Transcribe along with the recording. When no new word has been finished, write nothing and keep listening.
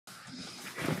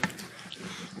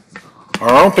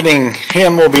Our opening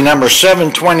hymn will be number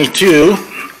 722.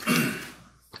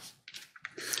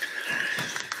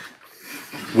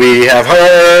 We have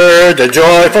heard the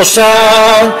joyful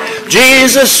sound,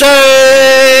 Jesus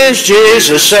saves,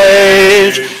 Jesus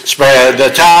saves. Spread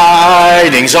the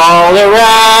tidings all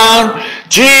around,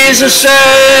 Jesus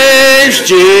saves,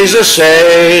 Jesus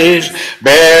saves.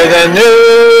 Bear the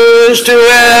news to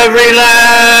every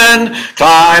land,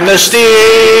 climb the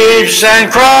steeps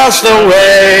and cross the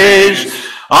waves.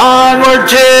 Onward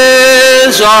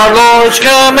 'tis our Lord's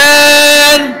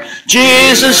command,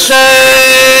 Jesus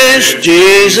saves,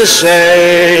 Jesus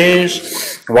saves.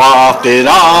 Wafted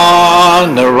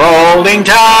on the rolling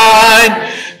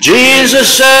tide, Jesus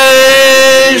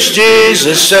saves,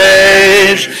 Jesus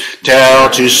saves. Tell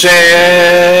to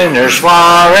sinners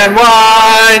far and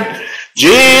wide,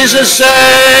 Jesus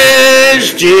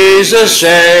saves, Jesus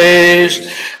saves.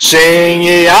 Sing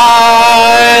ye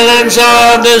islands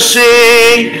of the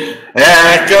sea,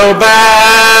 echo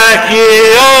back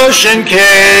ye ocean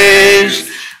caves.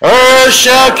 Earth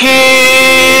shall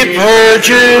keep her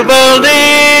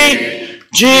jubilee,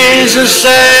 Jesus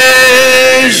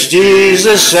saves,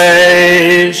 Jesus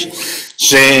saves.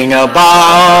 Sing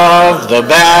above the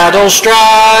battle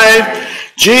strife,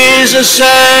 Jesus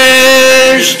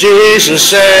saves, Jesus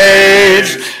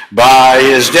saves. By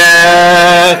his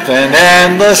death and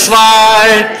endless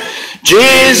life,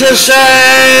 Jesus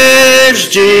saves,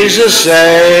 Jesus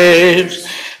saves.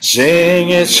 Sing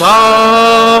it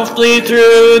softly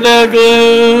through the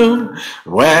gloom,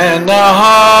 when the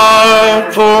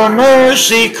heart for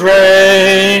mercy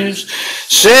craves.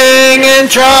 Sing in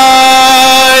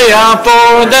triumph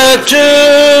o'er the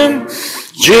tomb,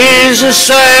 Jesus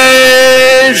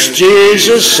saves,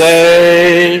 Jesus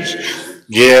saves.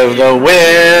 Give the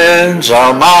winds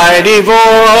almighty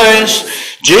voice,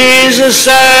 Jesus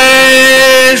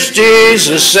saves,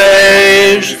 Jesus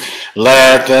saves.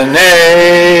 Let the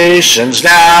nations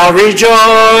now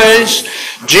rejoice,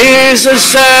 Jesus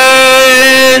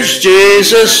saves,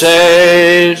 Jesus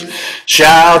saves.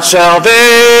 Shout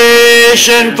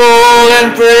salvation full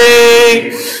and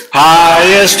free,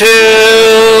 highest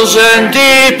hills and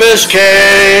deepest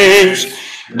caves.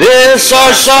 This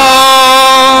our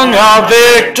song of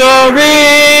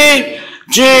victory,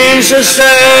 Jesus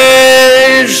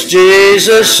saves,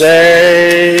 Jesus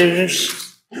saves.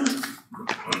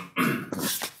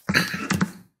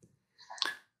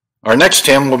 Our next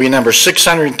hymn will be number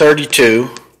 632,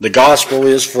 The Gospel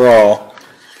is for All.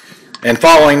 And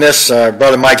following this,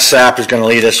 Brother Mike Sapp is going to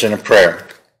lead us in a prayer.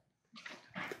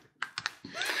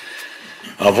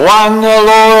 Of one the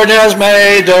Lord has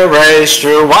made the race,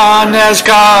 through one has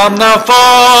come the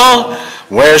fall.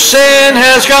 Where sin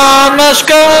has gone must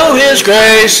go his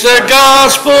grace, the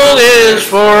gospel is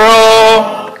for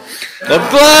all. The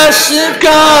blessed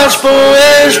gospel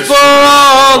is for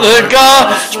all, the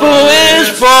gospel is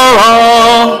for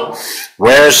all.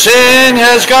 Where sin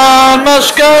has gone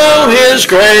must go his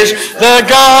grace, the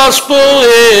gospel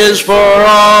is for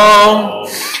all.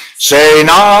 Say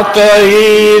not the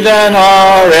heathen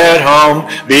are at home,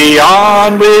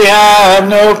 beyond we have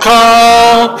no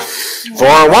call.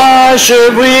 For why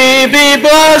should we be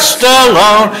blessed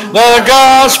alone? The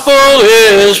gospel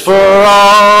is for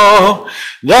all.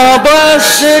 The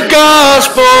blessed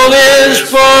gospel is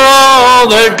for all,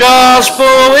 the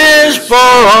gospel is for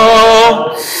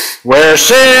all. Where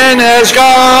sin has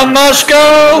gone must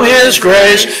go his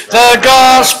grace, the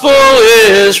gospel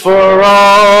is for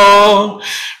all.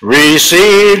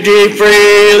 Receive ye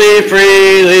freely,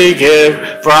 freely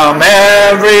give, from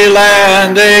every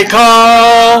land they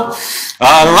call.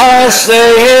 Unless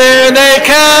they hear, they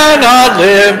cannot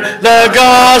live, the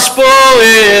gospel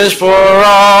is for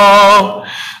all.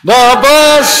 The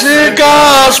blessed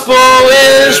gospel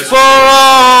is for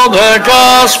all, the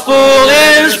gospel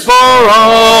is for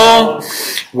all.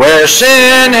 Where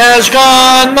sin has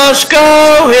gone must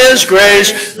go his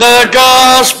grace, the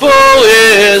gospel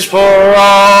is for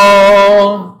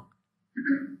all.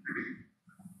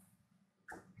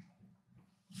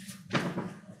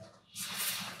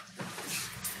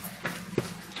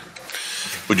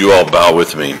 Would you all bow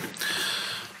with me?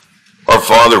 Our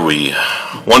Father,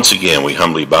 once again we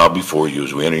humbly bow before you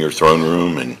as we enter your throne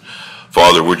room. And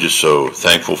Father, we're just so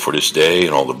thankful for this day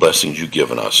and all the blessings you've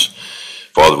given us.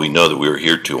 Father, we know that we are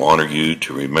here to honor you,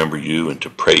 to remember you, and to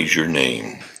praise your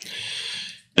name.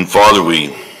 And Father,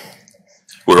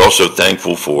 we're also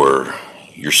thankful for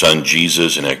your Son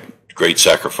Jesus and that great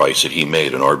sacrifice that he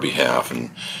made on our behalf,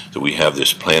 and that we have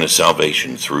this plan of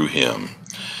salvation through him.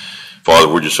 Father,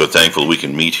 we're just so thankful we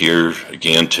can meet here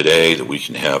again today, that we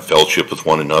can have fellowship with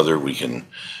one another. We can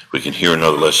we can hear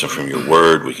another lesson from your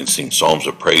word. We can sing psalms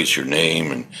of praise to your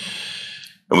name. And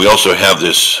we also have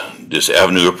this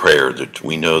avenue of prayer that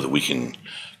we know that we can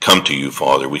come to you,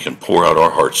 Father. We can pour out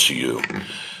our hearts to you.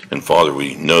 And Father,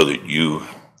 we know that you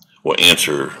will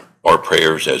answer our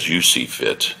prayers as you see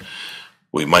fit.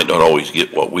 We might not always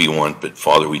get what we want, but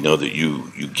Father, we know that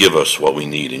you give us what we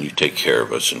need and you take care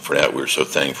of us. And for that, we're so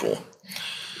thankful.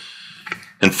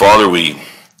 And Father, we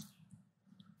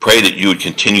pray that you would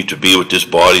continue to be with this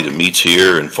body that meets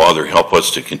here. And Father, help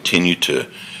us to continue to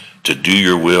do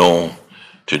your will,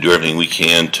 to do everything we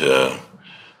can to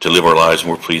live our lives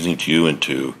more pleasing to you and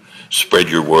to spread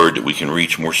your word that we can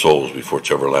reach more souls before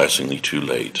it's everlastingly too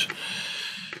late.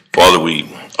 Father, we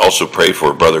also pray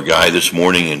for Brother Guy this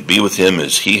morning and be with him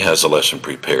as he has a lesson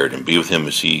prepared and be with him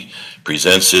as he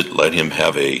presents it. Let him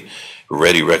have a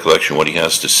ready recollection of what he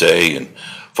has to say. And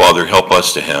Father, help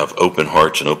us to have open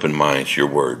hearts and open minds to your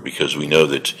word, because we know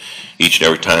that each and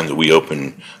every time that we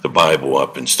open the Bible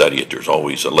up and study it, there's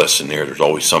always a lesson there. There's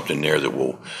always something there that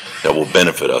will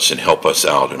benefit us and help us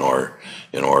out in our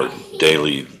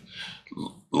daily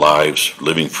lives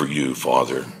living for you,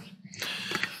 Father.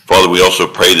 Father, we also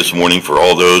pray this morning for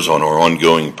all those on our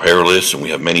ongoing prayer list, and we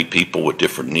have many people with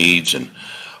different needs. And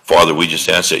Father, we just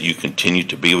ask that you continue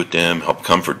to be with them, help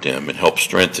comfort them, and help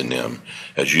strengthen them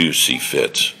as you see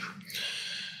fit.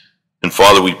 And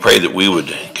Father, we pray that we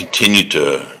would continue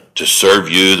to serve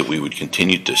you, that we would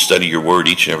continue to study your word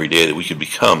each and every day, that we could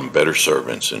become better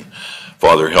servants. And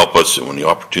Father, help us that when the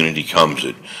opportunity comes,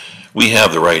 that we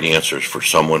have the right answers for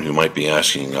someone who might be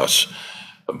asking us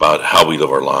about how we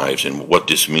live our lives and what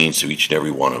this means to each and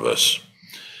every one of us.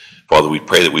 Father, we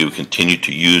pray that we would continue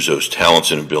to use those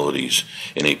talents and abilities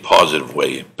in a positive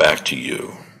way back to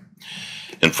you.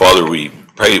 And Father, we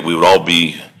pray that we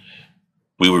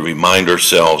would remind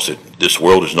ourselves that this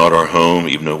world is not our home,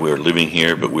 even though we are living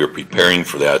here, but we are preparing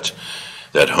for that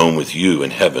home with you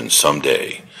in heaven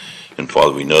someday. And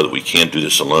Father, we know that we can't do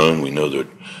this alone. We know that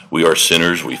we are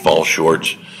sinners, we fall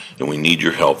short, and we need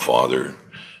your help, Father.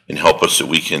 And help us that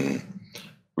we can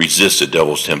resist the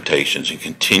devil's temptations and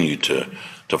continue to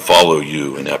follow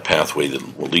you in that pathway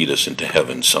that will lead us into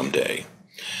heaven someday.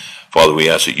 Father, we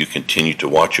ask that you continue to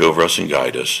watch over us and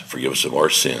guide us, forgive us of our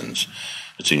sins.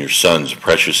 It's in your Son's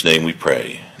precious name we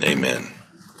pray. Amen.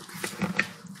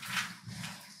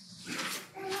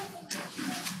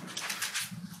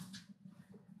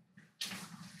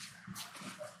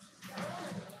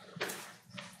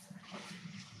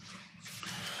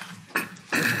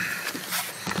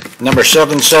 Number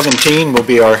 717 will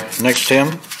be our next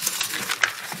hymn.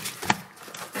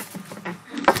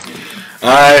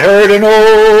 I heard an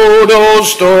old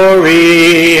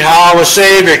story, how a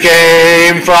Savior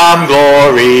came from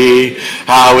glory,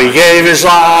 how he gave his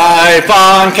life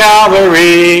on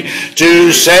Calvary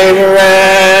to save a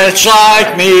wretch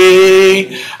like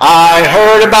me. I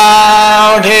heard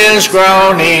about his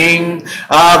groaning,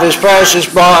 of his precious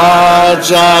blood's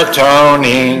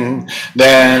atoning.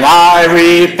 Then I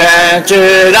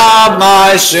repented of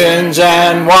my sins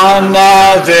and won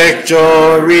the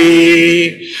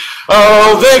victory.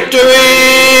 Oh,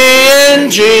 victory in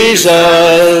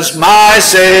Jesus, my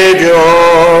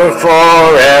Savior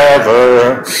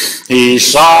forever. He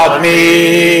sought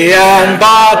me and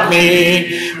bought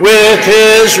me with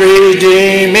his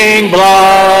redeeming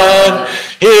blood.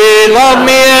 He loved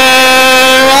me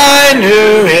ere I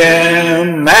knew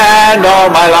him, and all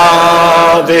my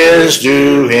love is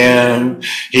due him.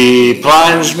 He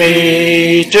plunged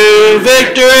me to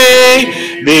victory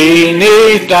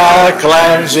beneath the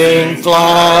cleansing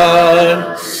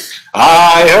flood.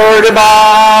 I heard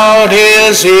about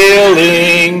his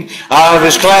healing, of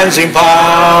his cleansing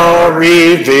power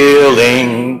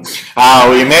revealing,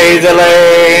 how he made the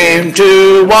lame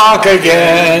to walk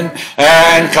again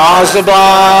and caused the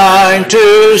blind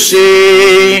to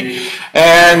see.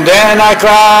 And then I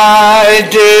cried,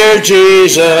 dear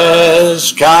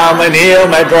Jesus, come and heal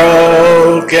my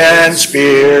broken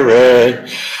spirit.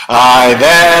 I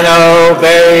then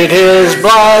obeyed his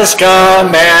blessed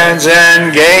commands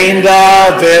and gained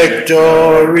the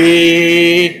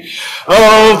victory.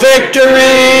 Oh,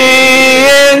 victory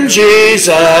in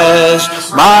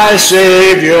Jesus, my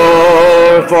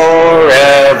Savior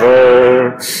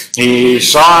forever. He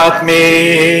sought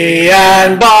me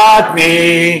and bought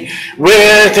me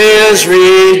with his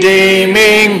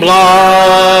redeeming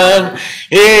blood.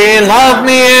 He loved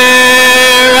me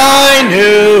ere I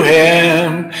knew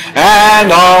him,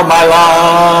 and all my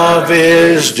love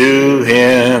is due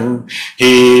him.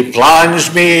 He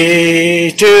plunged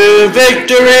me to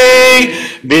victory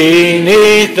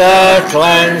beneath the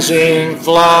cleansing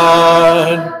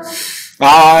flood.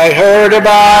 I heard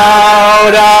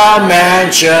about a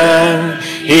mansion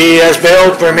he has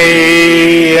built for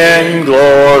me in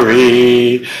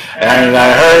glory. And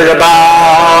I heard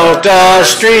about the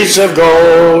streets of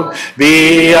gold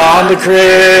beyond the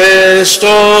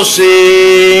crystal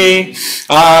sea,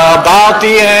 about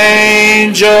the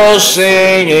angels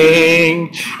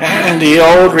singing and the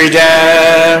old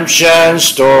redemption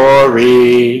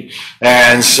story.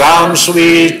 And some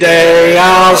sweet day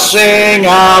I'll sing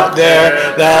up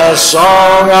there the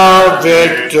song of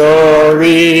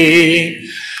victory.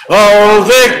 Oh,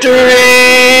 victory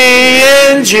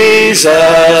in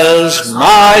Jesus,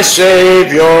 my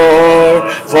Savior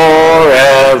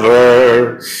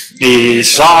forever. He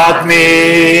sought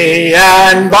me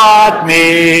and bought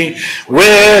me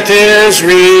with his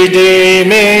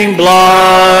redeeming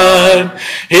blood.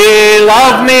 He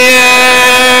loved me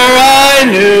ere I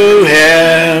knew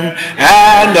him,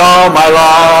 and all my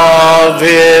love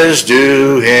is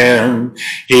due him.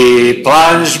 He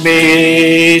plunged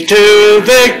me to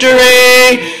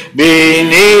victory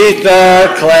beneath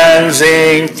the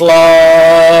cleansing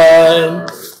flood.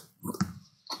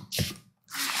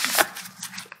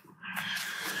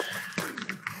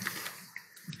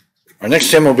 Our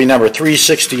next hymn will be number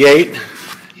 368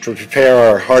 to prepare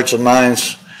our hearts and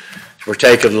minds to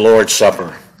partake of the Lord's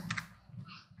Supper.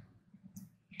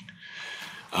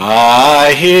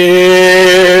 I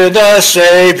hear the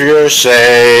Savior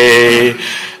say,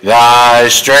 thy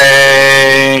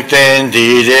strength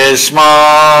indeed is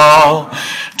small.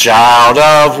 Child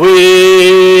of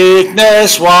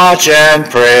weakness, watch and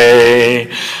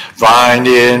pray. Find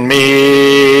in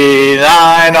me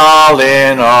thine all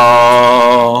in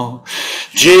all.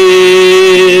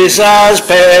 Jesus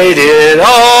paid it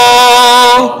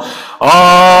all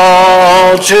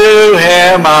to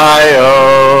him I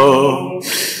owe.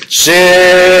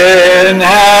 Sin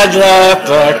had left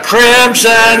the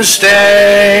crimson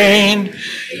stain,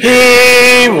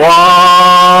 he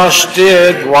washed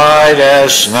it white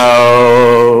as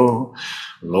snow.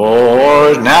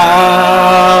 Lord,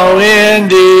 now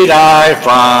indeed I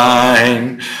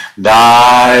find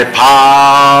thy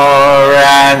power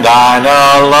and thine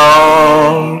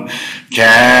alone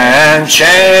can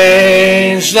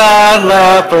change the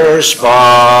leper's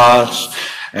spots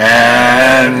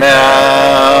and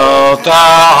melt the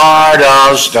heart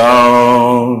of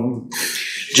stone.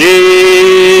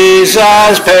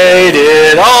 Jesus paid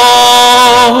it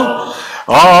all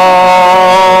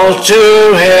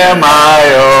to him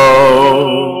I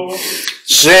owe.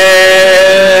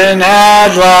 Sin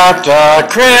had left a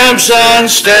crimson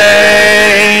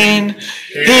stain,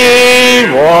 he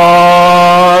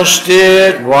washed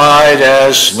it white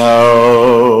as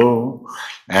snow.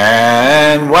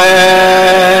 And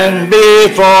when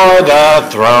before the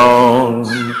throne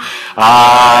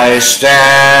I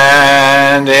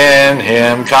stand in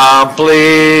him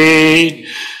complete,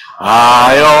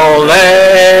 I'll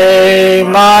lay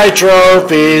my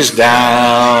trophies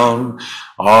down,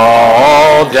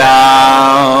 all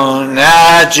down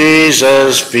at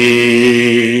Jesus'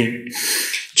 feet.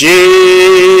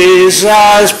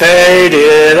 Jesus paid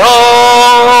it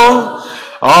all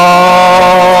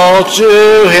to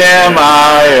him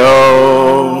I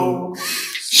owe.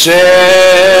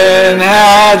 Sin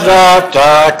had left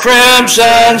a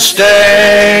crimson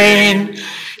stain,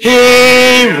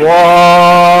 he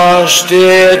washed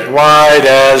it white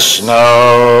as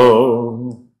snow.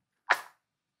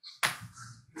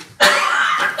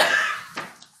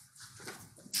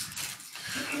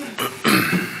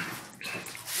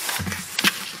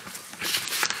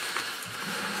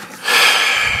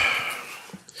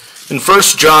 In 1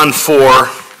 John 4,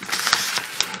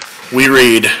 we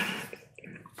read,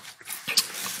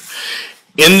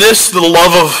 in this the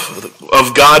love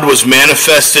of God was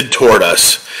manifested toward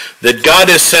us, that God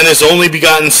has sent his only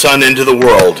begotten Son into the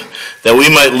world, that we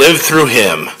might live through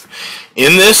him.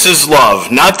 In this is love,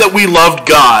 not that we loved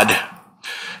God,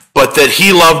 but that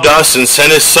he loved us and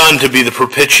sent his Son to be the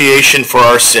propitiation for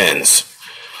our sins.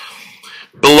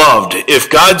 Beloved, if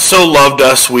God so loved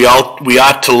us, we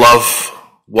ought to love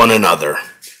one another.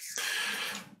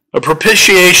 A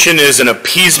propitiation is an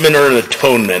appeasement or an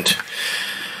atonement.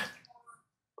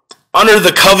 Under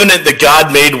the covenant that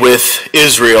God made with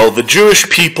Israel, the Jewish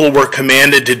people were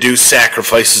commanded to do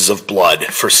sacrifices of blood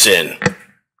for sin.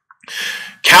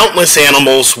 Countless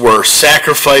animals were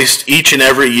sacrificed each and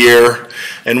every year,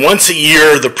 and once a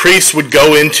year the priest would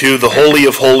go into the Holy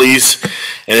of Holies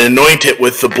and anoint it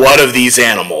with the blood of these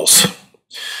animals.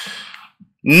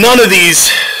 None of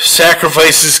these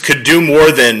sacrifices could do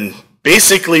more than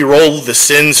basically roll the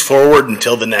sins forward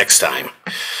until the next time.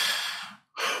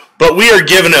 But we are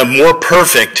given a more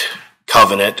perfect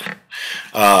covenant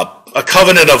a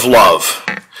covenant of love.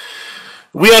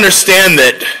 We understand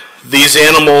that these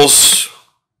animals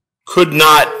could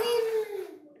not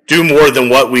do more than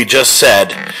what we just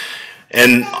said.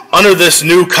 And under this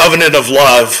new covenant of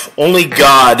love, only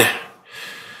God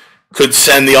could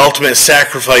send the ultimate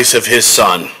sacrifice of his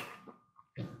Son.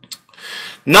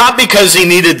 Not because he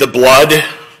needed the blood,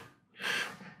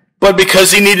 but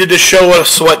because he needed to show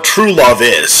us what true love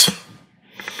is.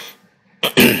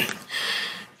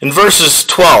 In verses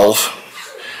 12,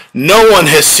 no one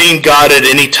has seen God at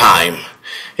any time.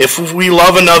 If we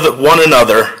love one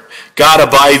another, God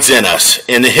abides in us,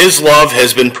 and his love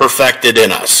has been perfected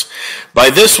in us. By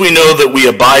this we know that we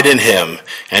abide in him,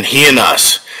 and he in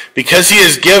us, because he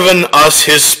has given us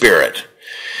his Spirit.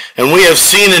 And we have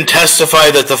seen and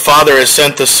testify that the Father has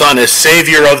sent the Son as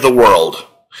Savior of the world.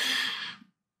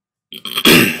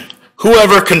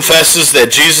 Whoever confesses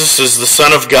that Jesus is the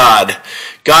Son of God,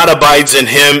 God abides in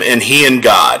him, and he in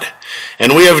God.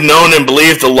 And we have known and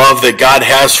believed the love that God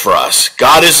has for us.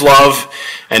 God is love,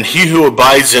 and he who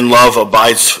abides in love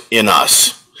abides in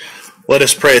us. Let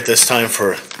us pray at this time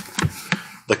for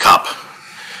the cup.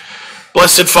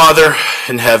 Blessed Father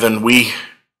in heaven,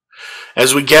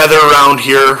 as we gather around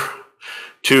here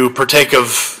to partake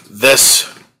of this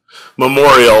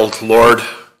memorial, Lord,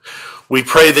 we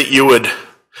pray that you would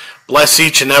bless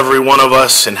each and every one of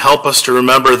us and help us to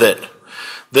remember that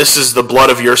this is the blood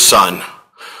of your Son.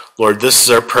 Lord, this is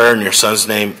our prayer in your Son's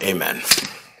name. Amen.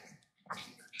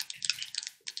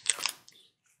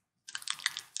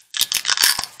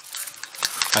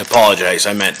 I apologize.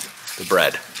 I meant the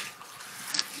bread.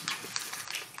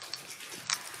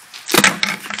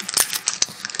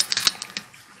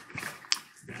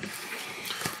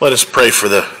 Let us pray for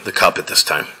the cup at this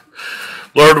time.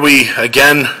 Lord, we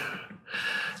again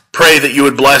pray that you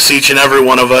would bless each and every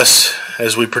one of us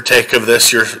as we partake of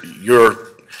this, that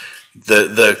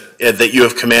you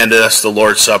have commanded us, the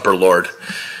Lord's Supper, Lord.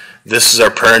 This is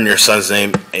our prayer in your Son's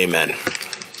name. Amen.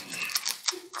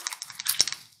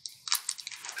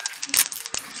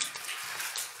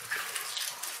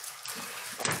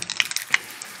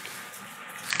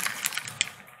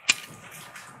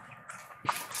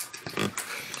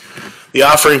 The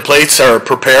offering plates are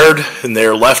prepared and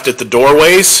they're left at the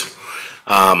doorways.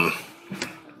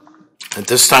 At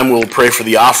this time we will pray for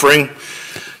the offering.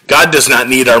 God does not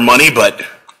need our money, but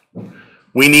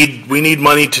we need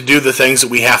money to do the things that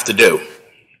we have to do.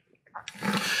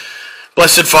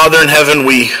 Blessed Father in heaven,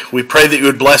 we pray that you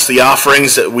would bless the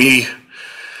offerings that we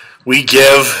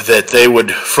give, that they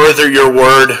would further your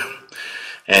word,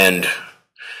 and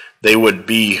they would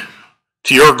be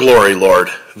to your glory, Lord.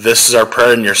 This is our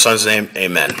prayer in your Son's name.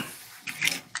 Amen.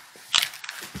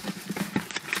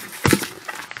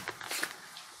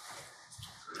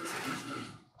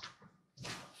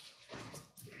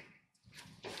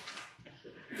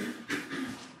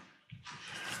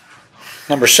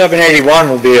 Number 781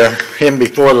 will be a hymn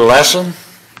before the lesson.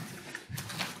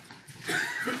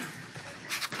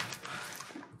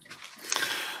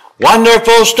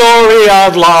 Wonderful story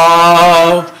of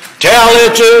love, tell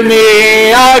it to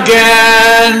me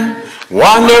again.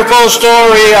 Wonderful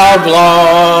story of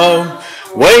love,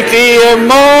 wake the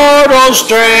immortal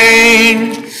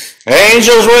strain.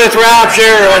 Angels with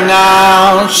rapture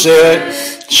announce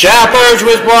it, shepherds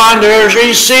with wonders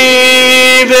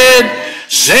receive it.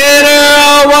 Sinner,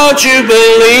 oh, won't you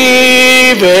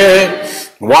believe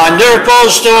it? Wonderful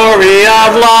story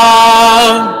of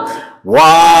love.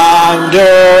 Wonderful,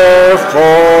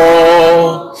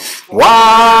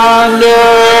 wonderful,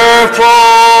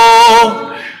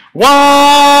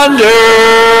 wonderful,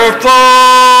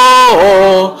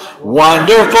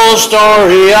 wonderful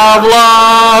story of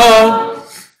love.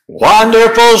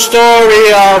 Wonderful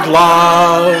story of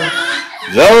love.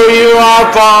 Though you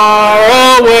are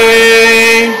far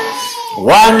away,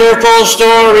 wonderful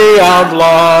story of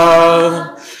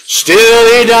love. Still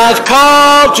he doth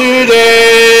call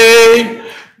today,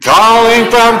 calling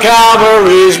from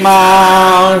Calvary's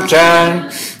mountain,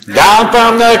 down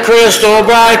from the crystal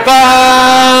bright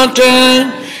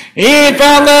fountain, e'en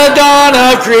from the dawn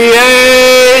of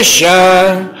creation.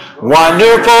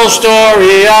 Wonderful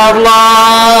story of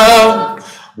love.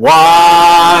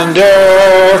 Wonderful,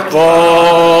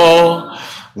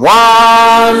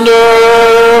 wonderful,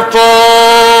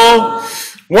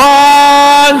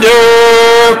 wonderful,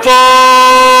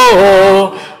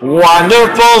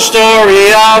 wonderful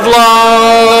story of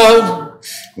love.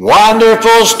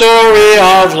 Wonderful story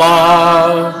of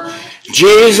love.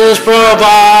 Jesus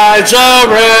provides a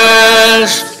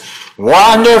rest.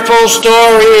 Wonderful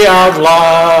story of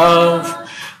love.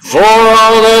 For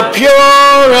all the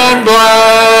pure and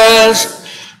blessed,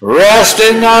 rest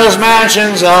in those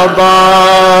mansions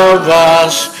above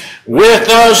us, with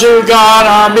those who've gone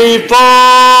on before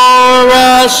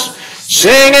us,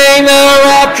 singing the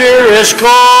rapturous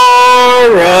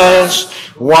chorus,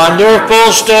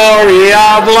 wonderful story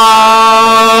of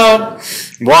love.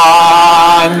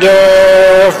 Wonderful,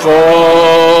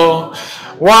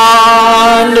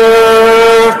 wonderful,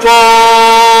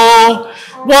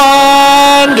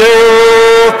 wonderful,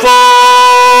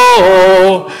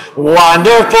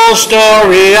 wonderful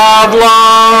story of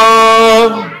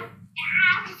love.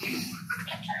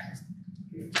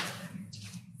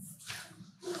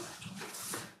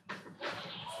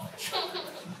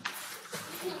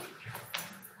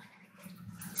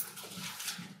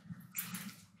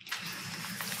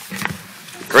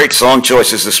 Great song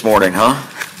choices this morning, huh?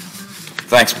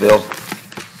 Thanks, Bill.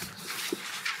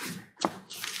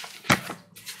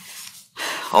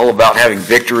 All about having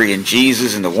victory in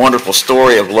Jesus and the wonderful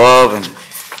story of love,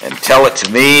 and tell it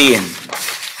to me. And,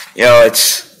 you know,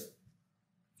 it's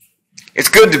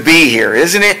good to be here,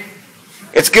 isn't it?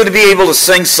 It's good to be able to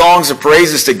sing songs of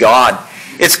praises to God.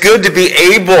 It's good to be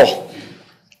able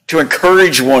to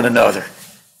encourage one another.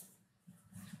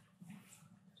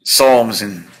 Psalms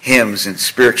and hymns and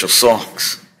spiritual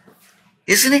songs,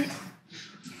 isn't it?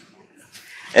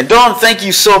 And Dawn, thank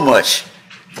you so much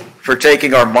for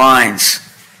taking our minds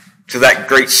to that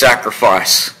great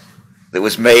sacrifice that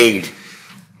was made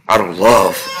out of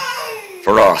love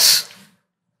for us.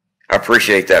 I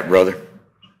appreciate that, brother.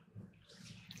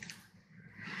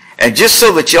 And just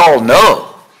so that y'all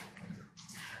know,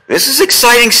 this is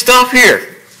exciting stuff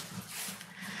here.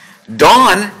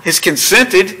 Dawn has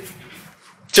consented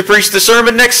to preach the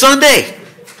sermon next Sunday.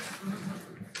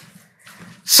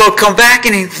 So come back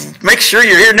and make sure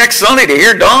you're here next Sunday to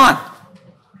hear Dawn.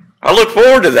 I look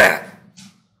forward to that.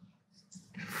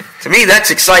 To me,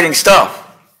 that's exciting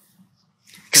stuff.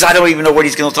 Because I don't even know what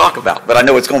he's going to talk about. But I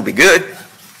know it's going to be good.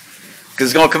 Because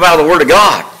it's going to come out of the Word of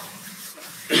God.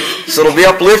 So it'll be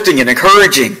uplifting and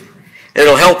encouraging.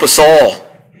 It'll help us all.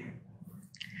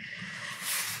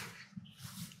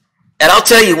 And I'll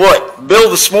tell you what, Bill,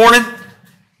 this morning,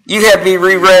 you had me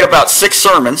reread about 6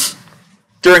 sermons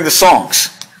during the songs.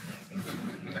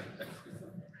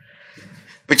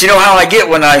 But you know how I get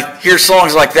when I hear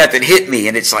songs like that hit me,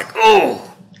 and it's like,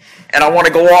 oh, and I want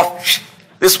to go off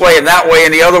this way and that way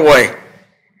and the other way.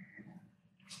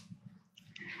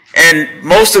 And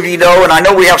most of you know, and I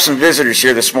know we have some visitors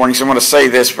here this morning, so I'm going to say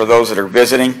this for those that are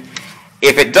visiting.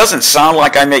 If it doesn't sound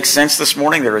like I make sense this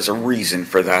morning, there is a reason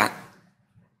for that.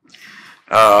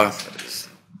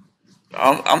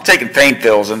 I'm taking pain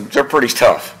pills, and they're pretty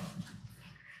tough.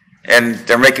 And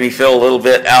they're making me feel a little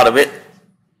bit out of it.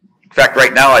 In fact,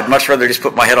 right now, I'd much rather just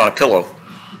put my head on a pillow.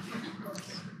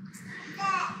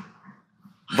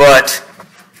 But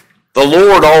the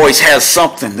Lord always has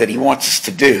something that He wants us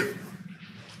to do.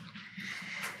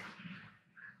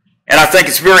 And I think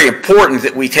it's very important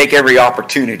that we take every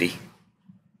opportunity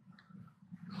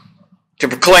to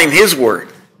proclaim His word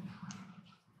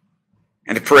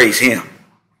and to praise Him.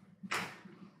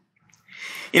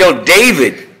 You know,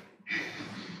 David,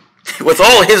 with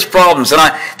all his problems, and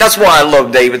that's why I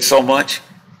love David so much.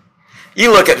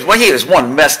 You look at, well, he was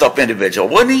one messed up individual,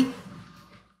 wasn't he?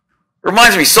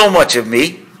 Reminds me so much of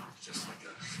me. Just like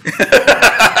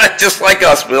us. Just like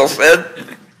us, Bill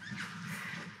said.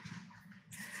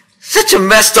 Such a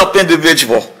messed up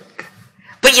individual.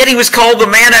 But yet he was called the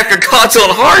man after God's own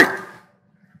heart.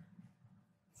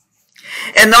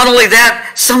 And not only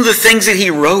that, some of the things that he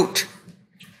wrote.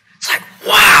 It's like,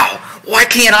 wow, why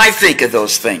can't I think of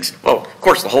those things? Well, of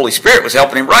course, the Holy Spirit was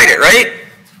helping him write it, right?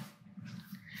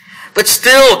 But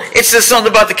still, it's just something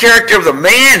about the character of the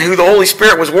man who the Holy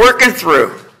Spirit was working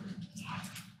through.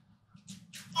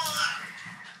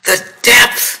 The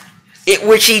depth at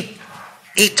which he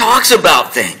talks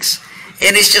about things.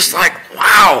 And it's just like,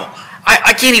 wow,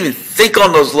 I can't even think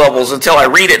on those levels until I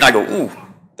read it and I go, ooh,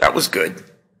 that was good.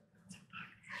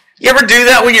 You ever do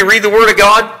that when you read the Word of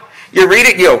God? You read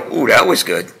it and you go, ooh, that was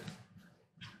good.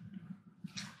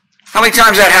 How many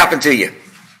times that happened to you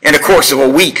in the course of a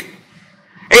week?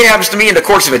 It happens to me in the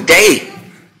course of a day.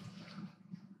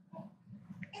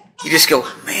 You just go,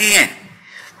 man.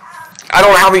 I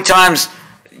don't know how many times,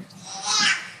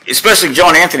 especially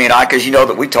John Anthony and I, because you know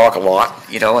that we talk a lot,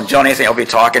 and John Anthony will be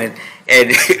talking,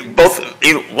 and both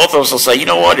of us will say, you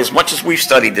know what, as much as we've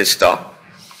studied this stuff,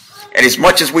 and as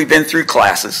much as we've been through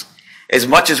classes, as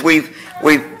much as we've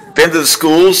been to the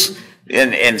schools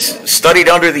and studied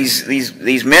under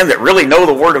these men that really know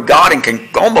the Word of God and can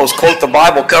almost quote the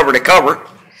Bible cover to cover,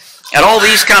 and all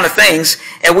these kind of things,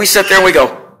 and we sit there and we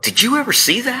go, did you ever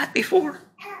see that before?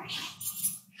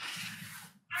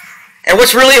 And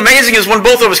what's really amazing is when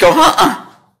both of us go,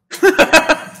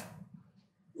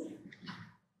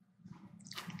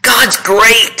 God's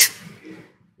great.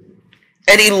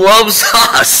 And he loves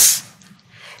us.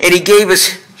 And he gave us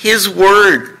his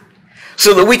word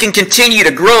so that we can continue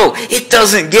to grow. It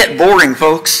doesn't get boring,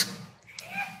 folks.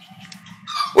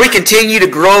 We continue to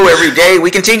grow every day.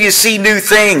 We continue to see new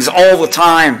things all the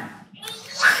time.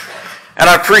 And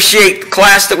I appreciate the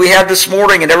class that we had this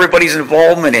morning and everybody's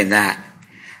involvement in that.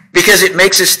 Because it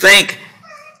makes us think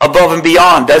above and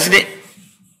beyond, doesn't it?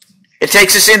 It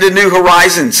takes us into new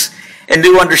horizons and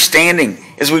new understanding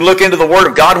as we look into the Word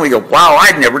of God and we go, wow,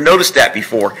 I'd never noticed that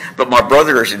before, but my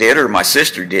brother did or my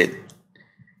sister did.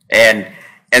 And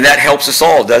that helps us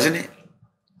all, doesn't it?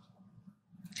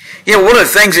 You know, one of the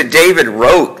things that David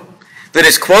wrote that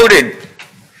is quoted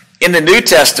in the New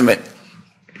Testament,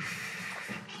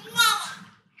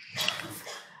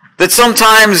 that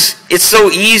sometimes it's so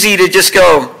easy to just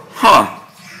go,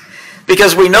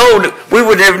 because we know we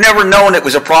would have never known it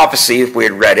was a prophecy if we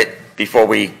had read it before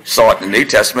we saw it in the New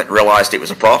Testament and realized it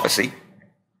was a prophecy.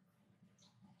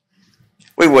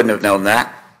 We wouldn't have known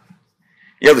that.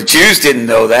 You know, the Jews didn't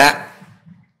know that.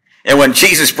 And when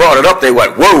Jesus brought it up, they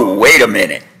went, whoa, wait a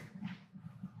minute.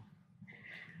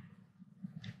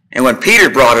 And when Peter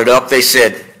brought it up, they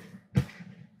said,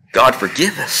 God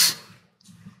forgive us.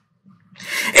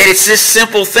 And it's this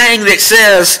simple thing that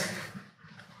says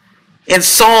in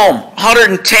Psalm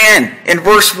 110 in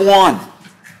verse 1,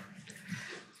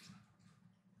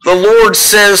 the Lord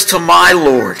says to my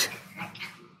Lord,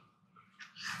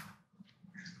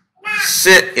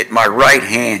 sit at my right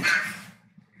hand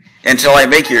until I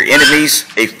make your enemies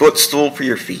a footstool for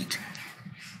your feet.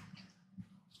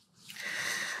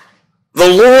 The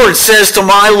Lord says to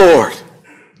my Lord,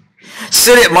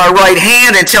 sit at my right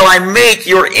hand until I make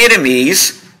your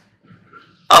enemies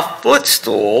a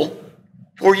footstool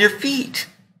for your feet.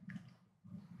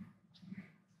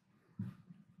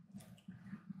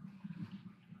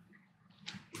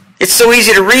 It's so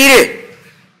easy to read it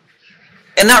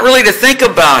and not really to think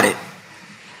about it.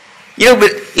 You know,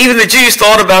 but even the Jews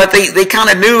thought about it. They kind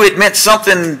of knew it meant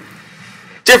something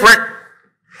different.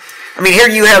 I mean, here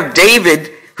you have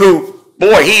David who,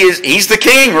 boy, he's the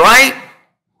king, right?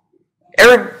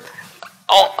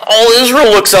 All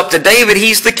Israel looks up to David.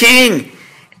 He's the king.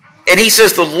 And he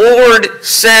says, the Lord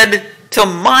said to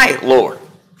my Lord.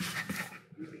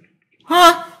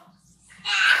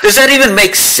 Does that even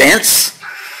make sense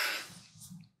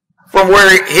from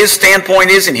where his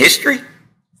standpoint is in history?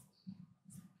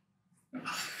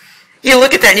 You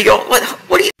look at that and you go, what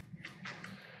do you...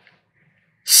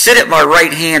 Sit at my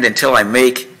right hand until I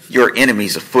make your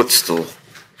enemies a footstool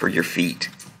for your feet.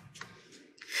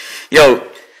 You know,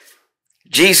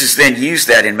 Jesus then used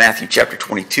that in Matthew chapter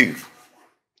 22.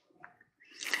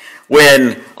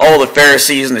 When all the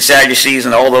Pharisees and the Sadducees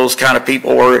and all those kind of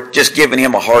people were just giving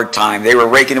him a hard time. They were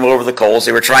raking him over the coals.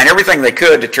 They were trying everything they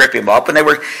could to trip him up. And they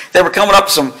were coming up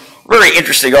with some very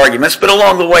interesting arguments. But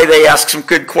along the way, they asked some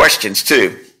good questions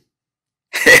too.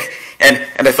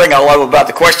 and the thing I love about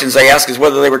the questions they ask is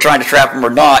whether they were trying to trap him or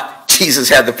not, Jesus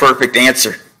had the perfect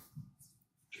answer.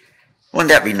 Wouldn't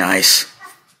that be nice?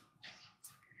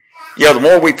 You know, the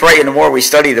more we pray and the more we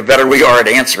study, the better we are at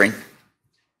answering.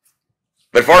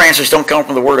 But if our answers don't come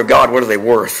from the Word of God, what are they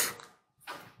worth?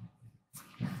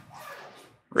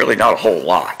 Really not a whole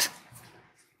lot.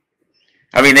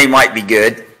 I mean, they might be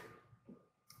good.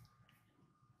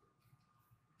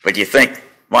 But do you think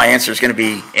my answer is going to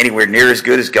be anywhere near as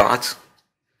good as God's?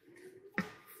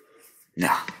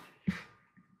 No.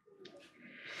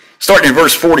 Starting in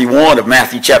verse 41 of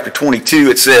Matthew chapter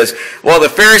 22, it says, while the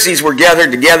Pharisees were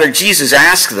gathered together, Jesus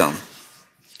asked them,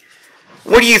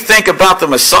 what do you think about the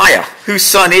Messiah? Whose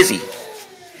son is he?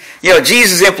 You know,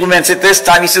 Jesus implements it this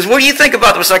time. He says, what do you think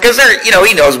about the Messiah? Because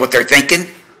he knows what they're thinking.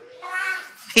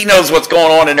 He knows what's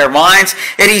going on in their minds.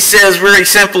 And he says very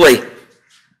simply,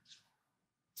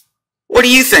 what do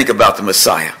you think about the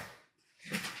Messiah?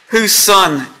 Whose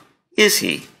son is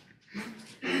he?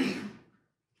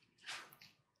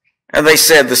 And they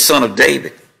said, the son of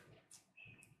David.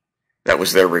 That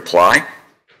was their reply.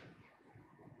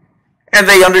 And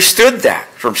they understood that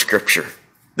from Scripture,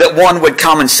 that one would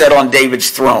come and sit on David's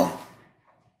throne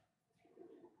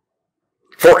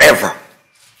forever.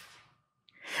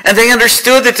 And they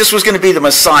understood that this was going to be the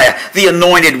Messiah, the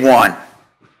anointed one,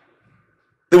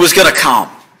 that was going to come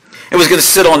and was going to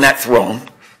sit on that throne.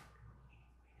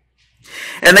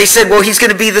 And they said, well, he's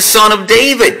going to be the son of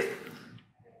David.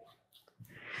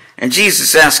 And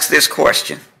Jesus asks this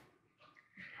question.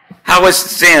 How is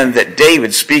it then that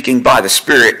David, speaking by the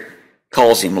Spirit,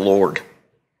 calls him Lord?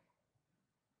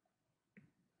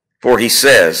 For he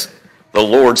says, The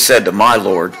Lord said to my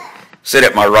Lord, sit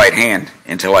at my right hand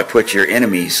until I put your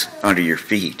enemies under your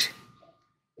feet.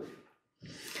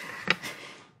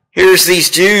 Here's these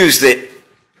Jews that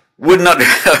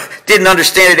didn't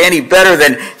understand it any better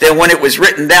than when it was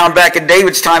written down back in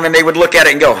David's time, and they would look at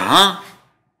it and go, huh?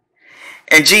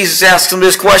 And Jesus asks them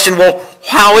this question, well,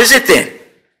 how is it then?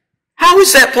 How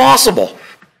is that possible?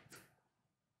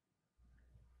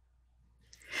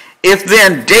 If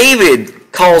then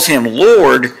David calls him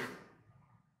Lord,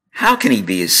 how can he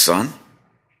be his son?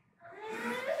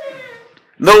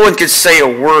 No one could say a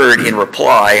word in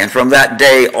reply, and from that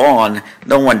day on,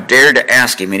 no one dared to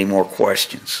ask him any more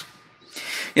questions.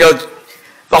 You know,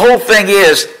 the whole thing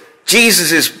is,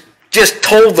 Jesus has just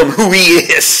told them who he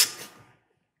is.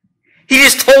 He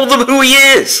just told them who he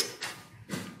is.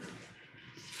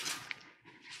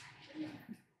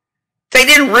 They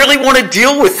didn't really want to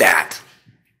deal with that,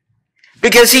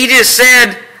 because he just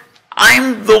said,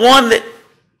 I'm the one that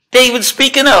David's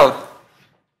speaking of.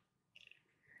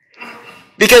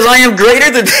 Because I am greater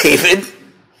than David.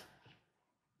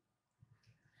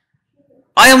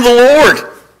 I am the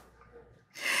Lord.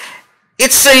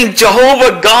 It's saying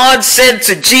Jehovah God said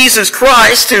to Jesus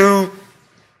Christ that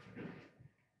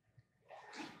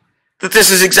this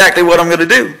is exactly what I'm going to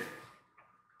do.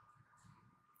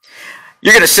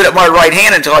 You're going to sit at my right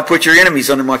hand until I put your enemies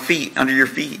under your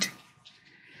feet.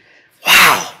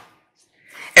 Wow.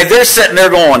 And they're sitting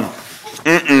there going,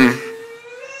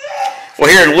 Well,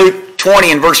 here in Luke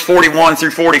 20 and verse 41 through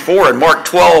 44 and Mark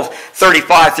 12,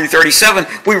 35 through 37,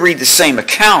 we read the same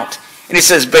account. And it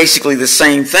says basically the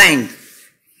same thing.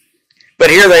 But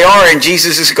here they are, and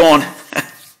Jesus is going,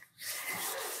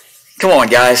 come on,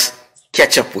 guys,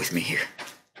 catch up with me here.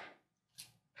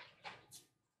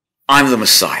 I'm the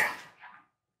Messiah.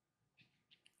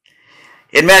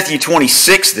 In Matthew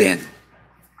 26 then,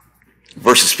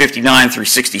 verses 59 through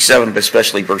 67, but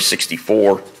especially verse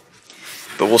 64,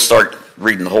 but we'll start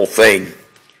reading the whole thing.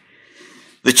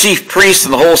 The chief priests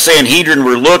and the whole Sanhedrin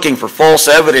were looking for false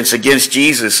evidence against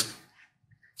Jesus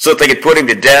so that they could put him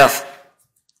to death,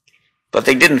 but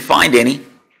they didn't find any,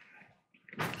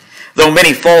 though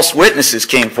many false witnesses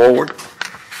came forward.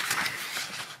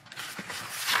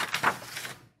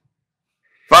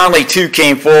 Finally, two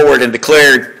came forward and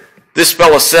declared, this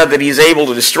fellow said that he is able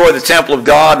to destroy the temple of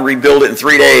God and rebuild it in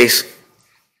 3 days.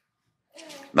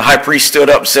 The high priest stood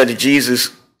up and said to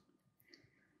Jesus,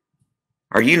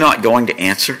 are you not going to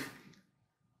answer?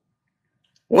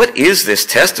 What is this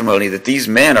testimony that these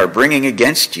men are bringing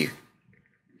against you?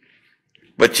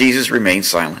 But Jesus remained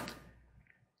silent.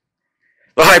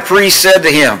 The high priest said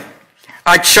to him,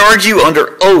 I charge you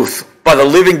under oath by the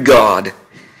living God,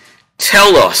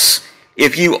 tell us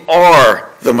if you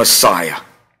are the Messiah,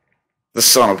 the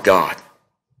Son of God.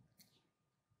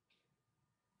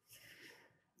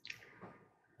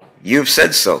 You have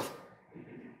said so,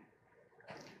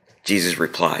 Jesus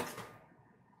replied.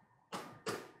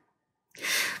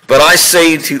 But I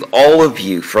say to all of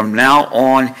you, from now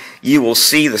on you will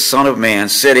see the Son of Man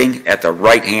sitting at the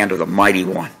right hand of the Mighty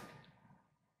One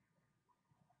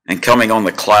and coming on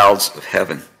the clouds of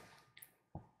heaven.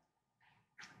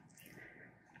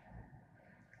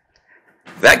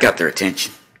 That got their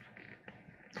attention.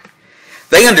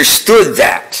 They understood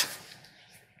that.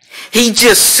 He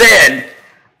just said,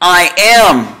 I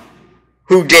am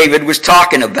who David was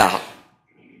talking about.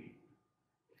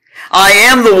 I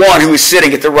am the one who is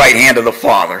sitting at the right hand of the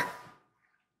Father.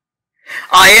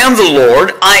 I am the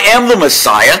Lord. I am the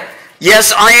Messiah.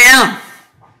 Yes, I am.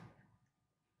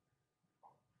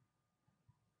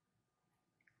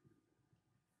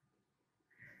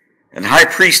 And the high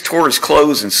priest tore his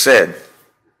clothes and said,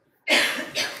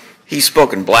 he's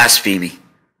spoken blasphemy.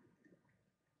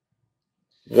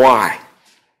 Why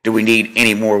do we need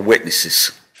any more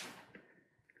witnesses?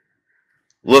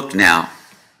 Look now,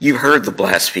 you heard the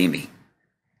blasphemy.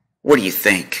 What do you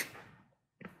think?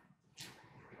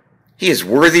 He is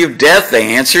worthy of death,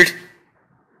 they answered.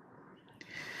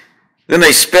 Then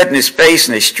they spit in his face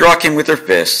and they struck him with their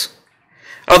fists.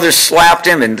 Others slapped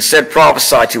him and said,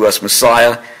 prophesy to us,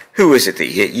 Messiah. Who is it that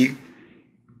hit you?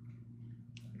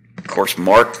 Of course,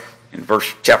 Mark in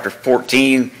chapter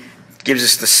 14 gives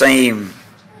us the same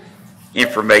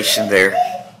information there.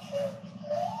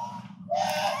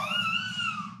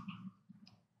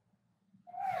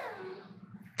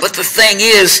 But the thing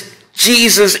is,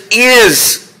 Jesus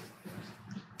is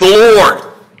the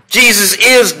Lord. Jesus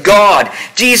is God.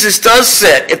 Jesus does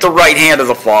sit at the right hand of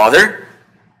the Father.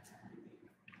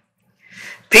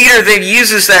 Peter then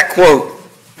uses that quote.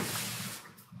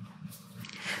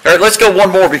 All right, let's go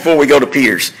one more before we go to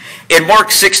Peter's. In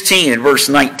Mark 16 and verse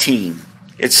 19,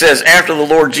 it says, after the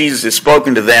Lord Jesus had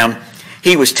spoken to them,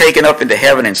 he was taken up into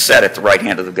heaven and sat at the right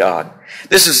hand of the God.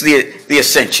 This is the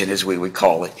ascension, as we would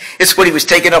call it. It's when he was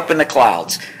taken up in the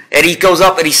clouds. And he goes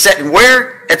up and he's sitting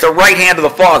where? At the right hand of the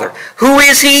Father. Who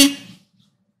is he?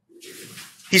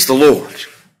 He's the Lord.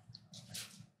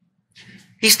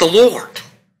 He's the Lord.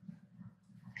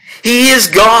 He is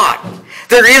God.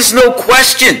 There is no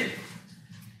question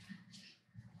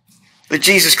that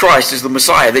Jesus Christ is the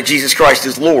Messiah, that Jesus Christ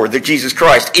is Lord, that Jesus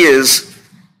Christ is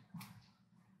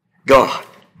God.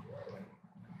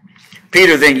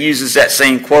 Peter then uses that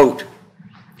same quote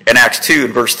in Acts 2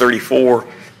 and verse 34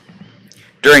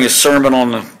 during his sermon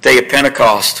on the day of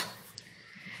Pentecost.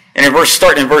 And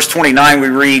starting in verse 29, we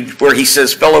read where he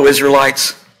says, "Fellow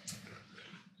Israelites,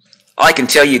 I can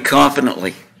tell you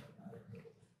confidently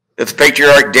that the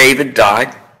patriarch David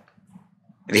died,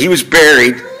 and he was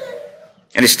buried,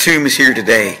 and his tomb is here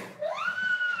today.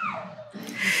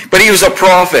 But he was a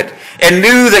prophet and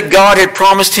knew that God had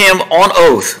promised him on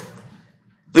oath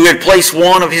who had placed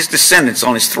one of his descendants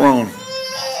on his throne.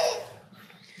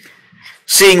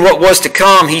 Seeing what was to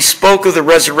come, he spoke of the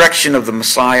resurrection of the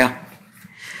Messiah,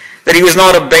 that he was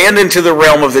not abandoned to the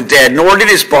realm of the dead, nor did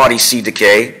his body see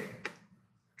decay.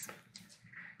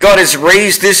 God has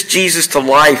raised this Jesus to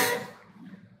life,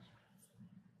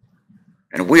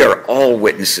 and we are all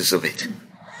witnesses of it.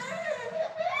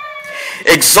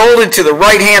 Exalted to the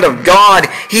right hand of God,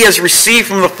 he has received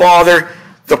from the Father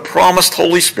the promised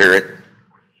Holy Spirit,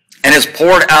 and has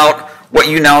poured out what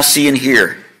you now see and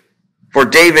hear. For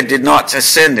David did not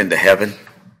ascend into heaven,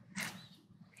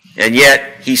 and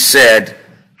yet he said,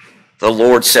 the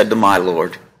Lord said to my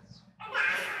Lord,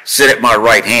 sit at my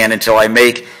right hand until I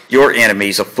make your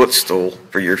enemies a footstool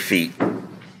for your feet.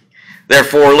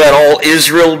 Therefore let all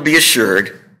Israel be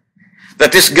assured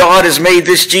that this God has made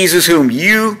this Jesus whom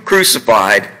you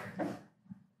crucified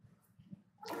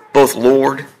both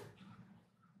Lord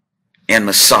and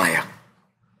Messiah."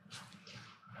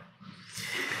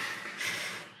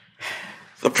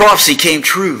 The prophecy came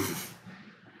true.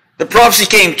 The prophecy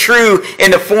came true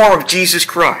in the form of Jesus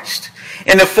Christ,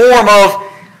 in the form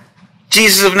of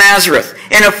Jesus of Nazareth,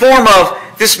 in the form of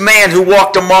this man who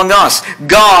walked among us,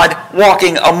 God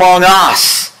walking among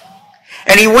us.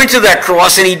 And he went to that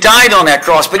cross and he died on that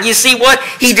cross. But you see what?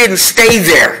 He didn't stay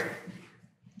there.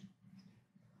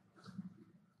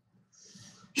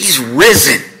 He's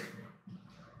risen.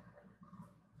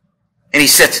 And he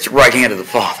sits at the right hand of the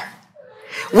Father.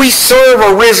 We serve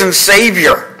a risen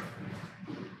Savior.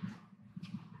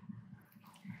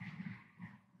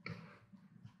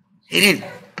 He didn't,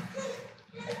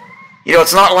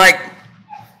 it's not like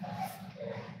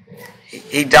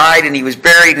he died and he was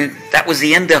buried and that was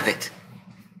the end of it.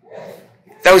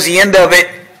 That was the end of it.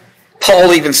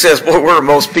 Paul even says, boy, we're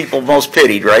most people most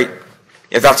pitied, right?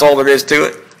 If that's all there is to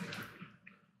it.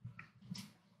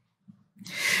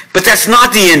 But that's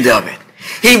not the end of it.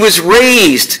 He was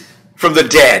raised from the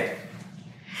dead.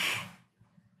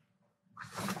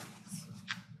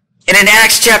 And in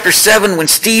Acts chapter 7, when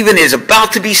Stephen is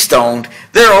about to be stoned,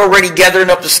 they're already gathering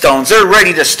up the stones. They're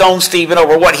ready to stone Stephen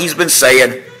over what he's been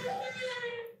saying.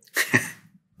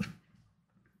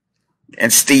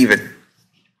 And Stephen,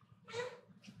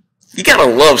 you got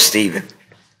to love Stephen.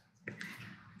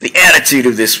 The attitude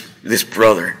of this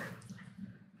brother.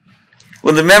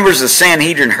 When the members of the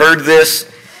Sanhedrin heard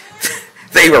this,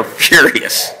 they were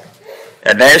furious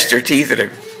and gnashed their teeth at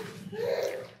him.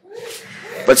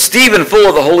 But Stephen, full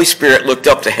of the Holy Spirit, looked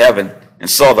up to heaven and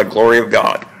saw the glory of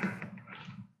God.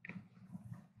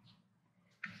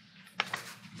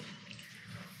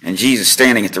 And Jesus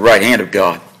standing at the right hand of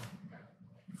God.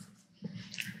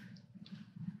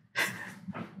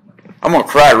 I'm going to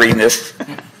cry reading this.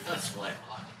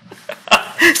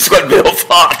 That's what Bill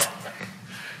thought.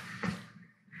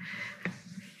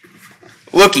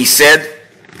 Look, he said,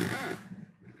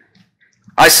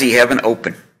 I see heaven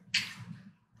open,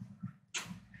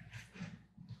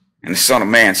 and the Son of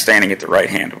Man standing at the right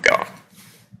hand of God.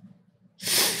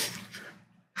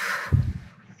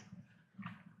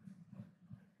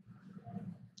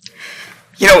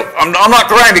 I'm not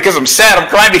crying because I'm sad. I'm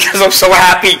crying because I'm so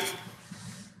happy.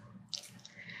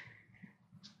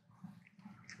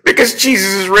 Because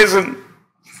Jesus is risen.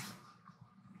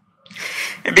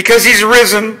 And because he's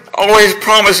risen, all his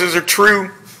promises are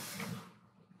true.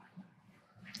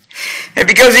 And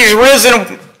because he's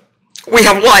risen, we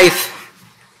have life.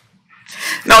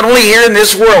 Not only here in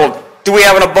this world do we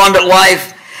have an abundant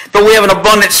life, but we have an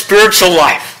abundant spiritual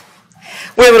life.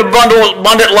 We have an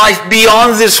abundant life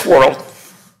beyond this world,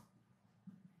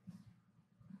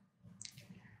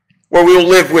 where we will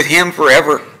live with him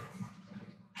forever.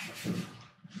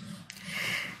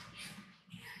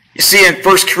 You see in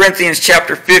 1 Corinthians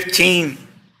chapter 15,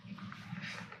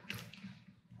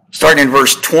 starting in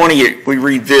verse 20, we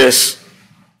read this.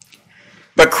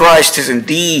 But Christ has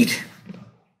indeed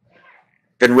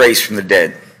been raised from the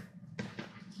dead,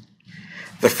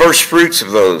 the first fruits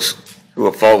of those who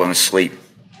have fallen asleep.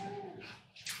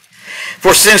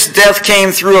 For since death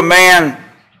came through a man,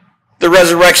 the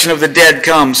resurrection of the dead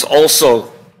comes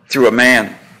also through a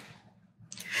man.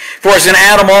 For as in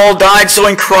Adam all died, so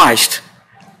in Christ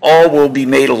all will be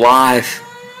made alive.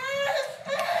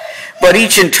 But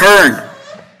each in turn,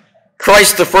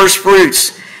 Christ the first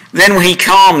fruits, then when he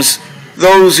comes,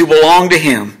 those who belong to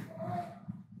him.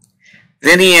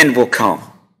 Then the end will come,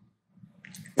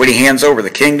 when he hands over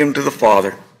the kingdom to the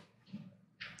Father,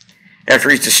 after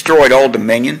he's destroyed all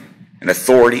dominion and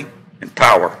authority and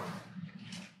power.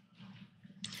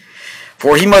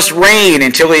 For he must reign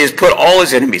until he has put all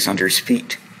his enemies under his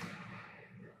feet.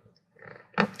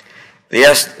 The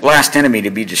last enemy to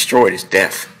be destroyed is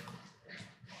death.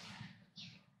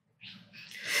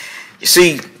 You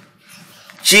see,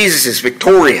 Jesus is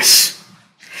victorious.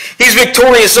 He's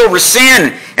victorious over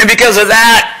sin, and because of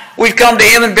that, we've come to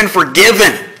him and been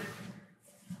forgiven.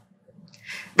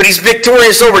 But he's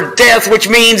victorious over death, which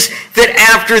means that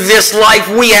after this life,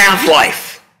 we have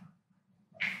life.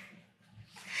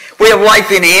 We have life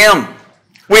in him.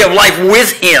 We have life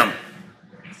with him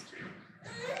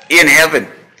in heaven.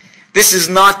 This is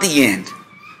not the end.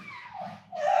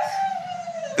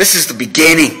 This is the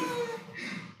beginning.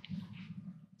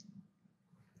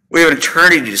 We have an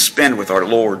eternity to spend with our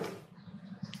Lord.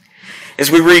 As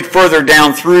we read further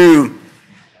down through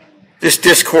this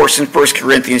discourse in 1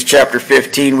 Corinthians chapter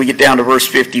 15, we get down to verse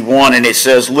 51, and it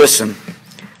says, listen,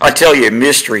 I tell you a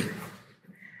mystery.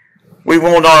 We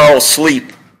will not all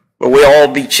sleep, but we'll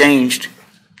all be changed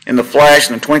in the flash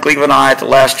and the twinkling of an eye at the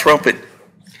last trumpet.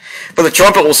 For the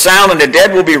trumpet will sound, and the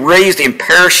dead will be raised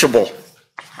imperishable,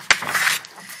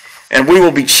 and we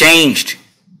will be changed.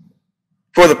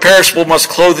 For the perishable must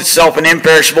clothe itself in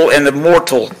imperishable, and the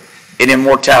mortal in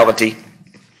immortality.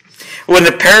 When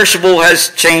the perishable has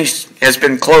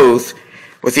been clothed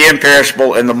with the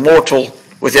imperishable, and the mortal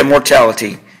with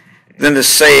immortality, then the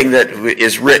saying that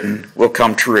is written will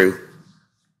come true.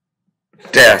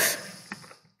 Death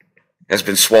has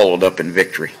been swallowed up in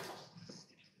victory.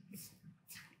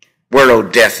 Where, O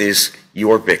death, is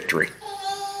your victory?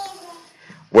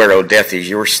 Where, O death, is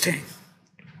your sting?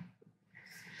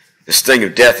 The sting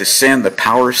of death is sin. The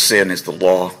power of sin is the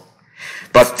law.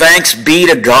 But thanks be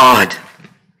to God.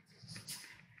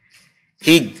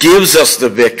 He gives us the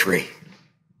victory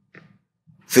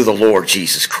through the Lord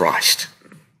Jesus Christ.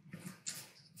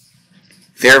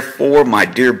 Therefore, my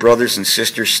dear brothers and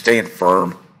sisters, stand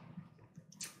firm.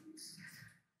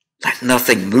 Let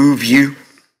nothing move you.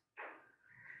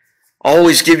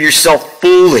 Always give yourself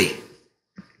fully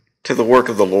to the work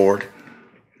of the Lord,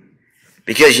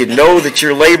 because you know that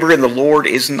your labor in the Lord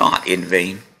is not in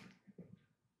vain.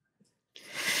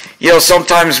 You know,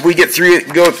 sometimes we get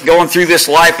going through this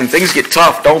life and things get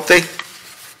tough, don't they?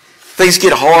 Things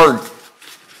get hard.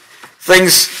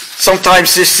 Things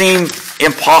sometimes just seem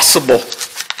impossible.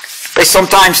 They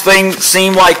sometimes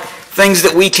seem like things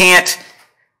that we can't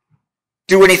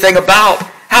do anything about.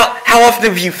 How often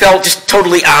have you felt just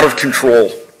totally out of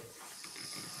control?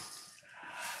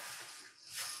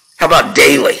 How about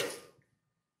daily?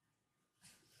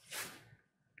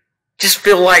 Just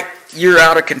feel like you're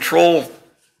out of control.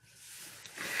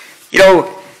 You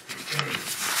know,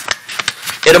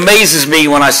 it amazes me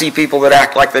when I see people that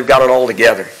act like they've got it all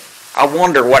together. I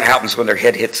wonder what happens when their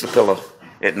head hits the pillow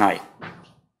at night.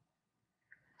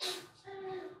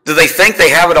 Do they think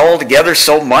they have it all together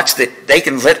so much that they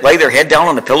can lay their head down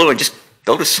on the pillow and just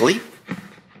go to sleep?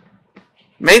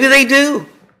 Maybe they do.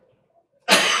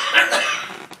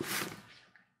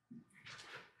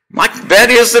 My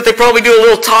bet is that they probably do a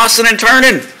little tossing and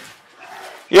turning.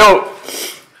 You know,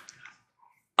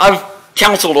 I've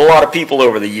counseled a lot of people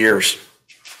over the years.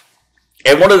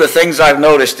 And one of the things I've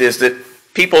noticed is that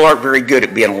people aren't very good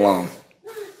at being alone.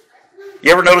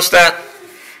 You ever notice that?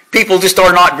 People just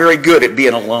are not very good at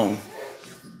being alone.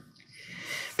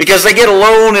 Because they get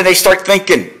alone and they start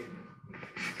thinking.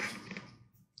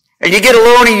 And you get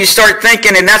alone and you start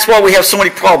thinking, and that's why we have so many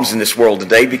problems in this world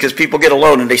today, because people get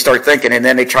alone and they start thinking, and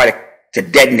then they try to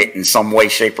deaden it in some way,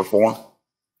 shape, or form.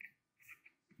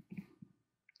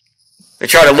 They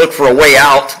try to look for a way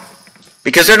out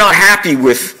because they're not happy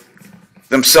with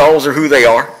themselves or who they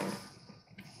are.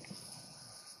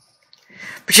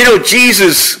 But you know,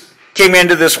 Jesus came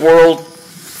into this world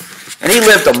and he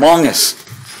lived among us.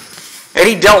 And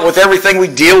he dealt with everything we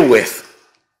deal with.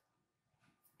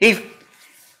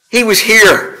 He was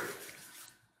here.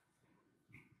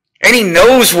 And he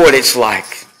knows what it's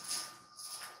like.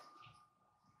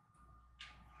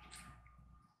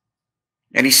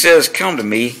 And he says, come to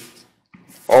me,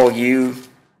 all you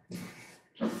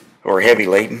who are heavy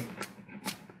laden,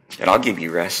 and I'll give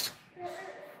you rest.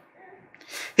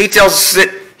 He tells us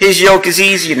that his yoke is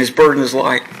easy and his burden is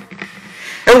light.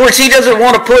 In other words, he doesn't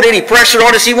want to put any pressure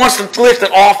on us. He wants to lift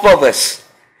it off of us.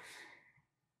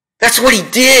 That's what he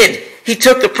did. He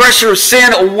took the pressure of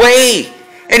sin away.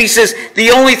 And he says,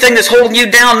 the only thing that's holding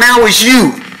you down now is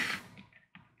you.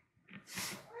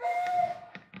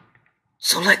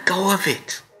 So let go of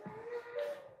it.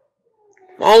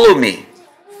 Follow me.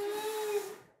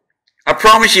 I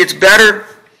promise you it's better.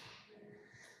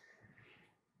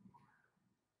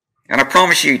 And I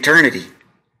promise you eternity,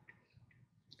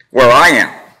 where I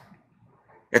am,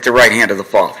 at the right hand of the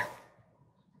Father.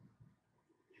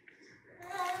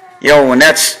 You know, when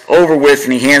that's over with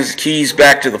and he hands the keys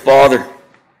back to the Father,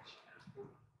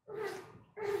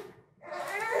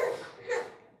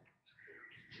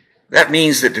 that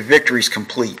means that the victory is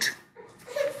complete.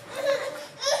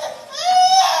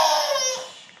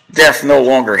 Death no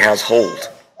longer has hold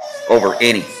over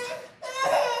any.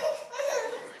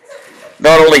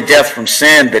 Not only death from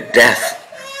sin, but death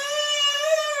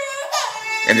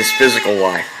in this physical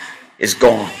life is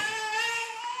gone.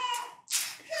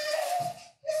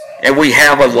 And we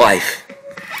have a life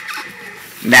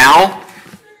now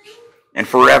and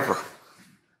forever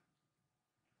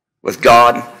with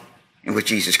God and with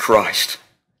Jesus Christ,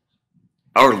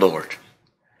 our Lord,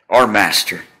 our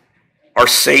Master, our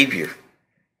Savior,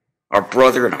 our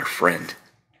brother and our friend.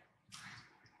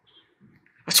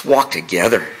 Let's walk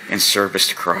together in service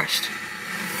to Christ.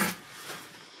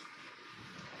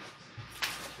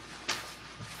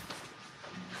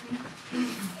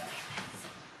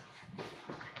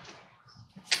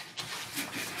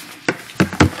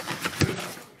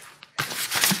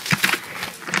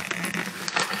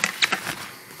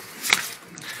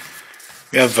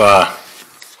 We have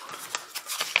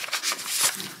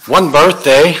one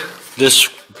birthday this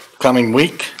coming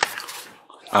week.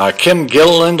 Kim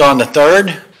Gilliland on the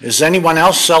 3rd. Is anyone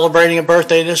else celebrating a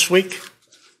birthday this week?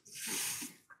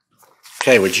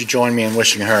 Okay, would you join me in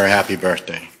wishing her a happy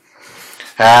birthday?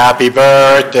 Happy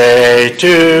birthday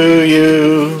to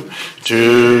you,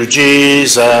 to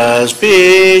Jesus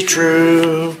be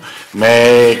true.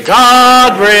 May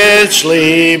God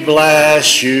richly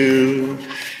bless you.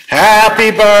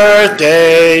 Happy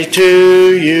birthday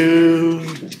to you.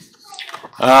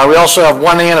 We also have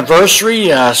one anniversary,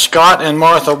 Scott and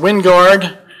Martha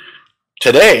Wingard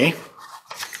today.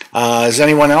 Is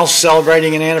anyone else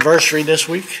celebrating an anniversary this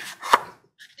week?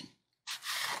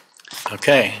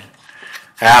 Okay.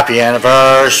 Happy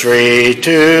anniversary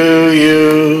to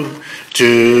you,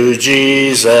 to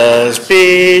Jesus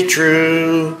be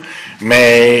true.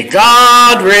 May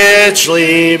God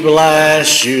richly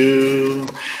bless you.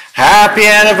 Happy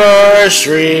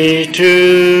anniversary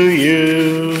to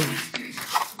you.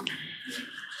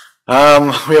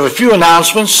 We have a few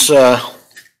announcements. The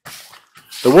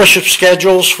worship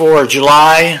schedules for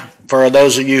July, for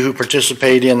those of you who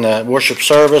participate in the worship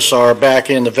service, are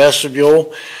back in the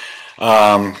vestibule.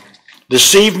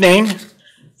 This evening,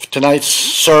 tonight's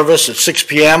service at 6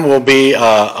 p.m. will be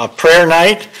a prayer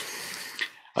night.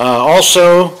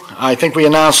 Also, I think we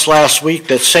announced last week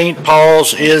that St.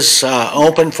 Paul's is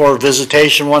open for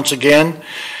visitation once again.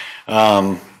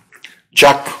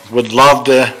 Chuck would love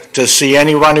to see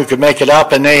anyone who could make it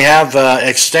up, and they have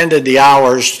extended the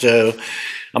hours to,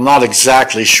 I'm not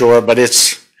exactly sure, but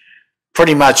it's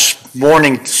pretty much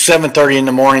morning, 7:30 in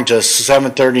the morning to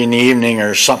 7:30 in the evening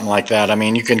or something like that. I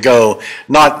mean, you can go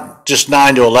not just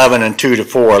 9 to 11 and 2 to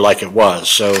 4 like it was.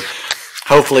 So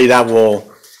hopefully that will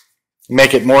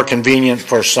make it more convenient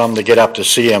for some to get up to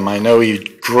see him. I know he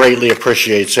greatly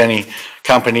appreciates any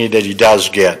company that he does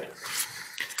get.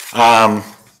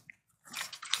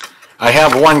 I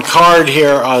have one card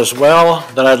here as well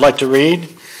that I'd like to read.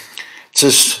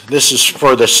 This is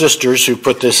for the sisters who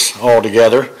put this all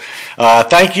together.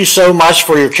 Thank you so much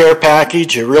for your care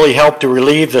package. It really helped to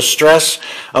relieve the stress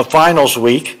of finals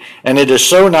week, and it is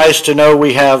so nice to know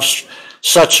we have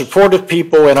such supportive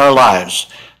people in our lives.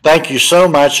 Thank you so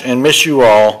much and miss you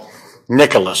all,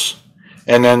 Nicholas.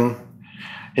 And then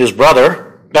his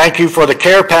brother, thank you for the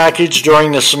care package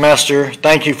during the semester.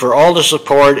 Thank you for all the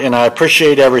support, and I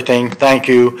appreciate everything. Thank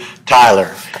you,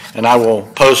 Tyler. And I will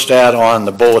post that on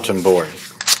the bulletin board.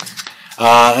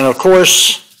 And of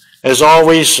course, as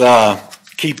always,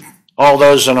 keep all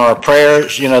those in our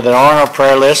prayers, that are on our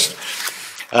prayer list,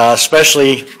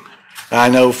 especially I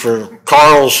know for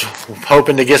Carl's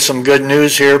hoping to get some good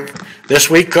news here this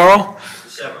week, Carl? The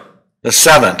 7th. The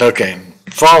 7th, okay.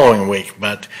 following week.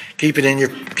 But keep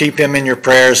him in your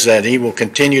prayers that he will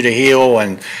continue to heal,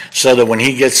 and so that when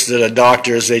he gets to the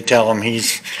doctors, they tell him he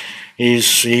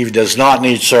does not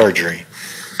need surgery.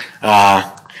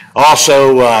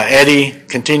 Also, Eddie,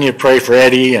 continue to pray for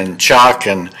Eddie and Chuck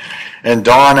and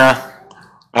Donna.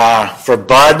 For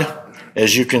Bud,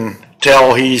 as you can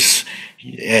tell,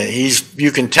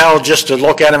 you can tell just to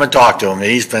look at him and talk to him.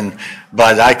 He's been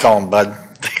Bud. I call him Bud,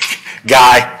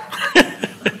 guy.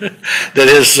 That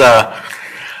his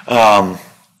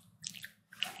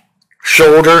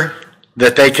shoulder,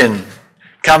 that they can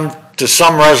come to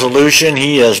some resolution.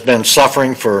 He has been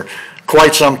suffering for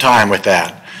quite some time with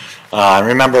that.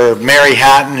 Remember Mary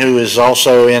Hatton, who is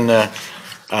also in the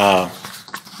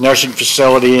nursing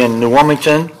facility in New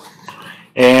Wilmington,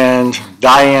 and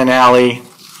Diane Alley.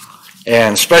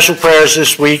 And special prayers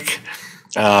this week.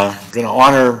 Going to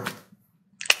honor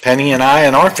Penny and I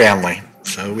and our family.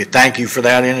 So we thank you for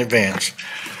that in advance.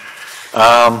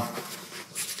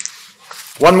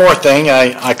 One more thing.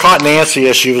 I caught Nancy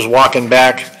as she was walking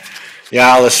back the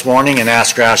aisle this morning and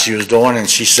asked her how she was doing, and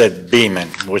she said beaming,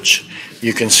 which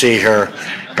you can see her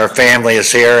family is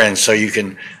here, and so you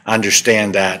can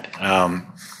understand that.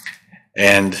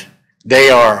 And they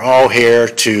are all here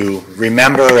to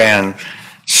remember and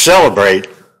celebrate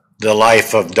the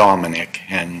life of Dominic,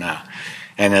 and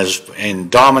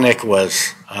Dominic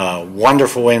was a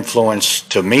wonderful influence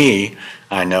to me,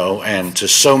 I know, and to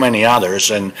so many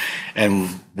others, and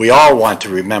we all want to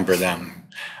remember them.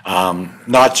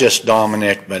 Not just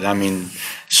Dominic, but I mean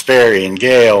Sperry and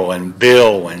Gail and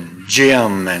Bill and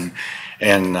Jim and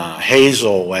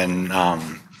Hazel and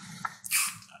on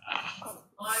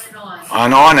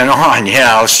and on.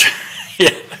 Yeah,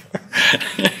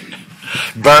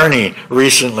 Bernie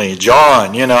recently,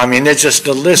 John. I mean, it's just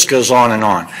the list goes on.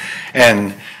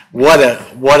 And what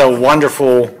a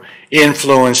wonderful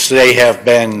influence they have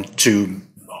been to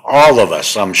all of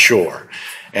us, I'm sure.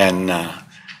 And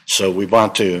so we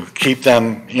want to keep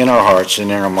them in our hearts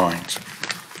and in our minds.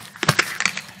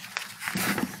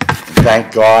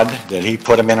 Thank God that he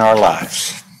put them in our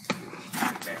lives.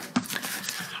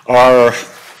 Our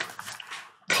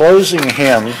closing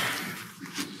hymn,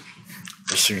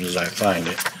 as soon as I find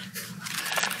it,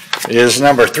 is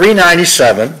number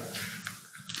 397.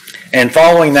 And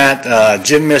following that,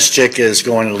 Jim Mischik is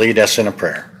going to lead us in a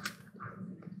prayer.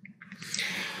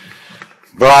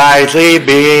 Brightly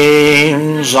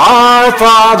beams our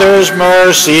Father's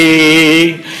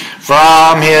mercy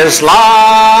from his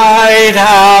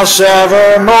lighthouse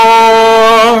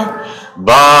evermore,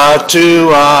 but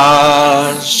to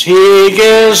us he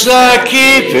gives the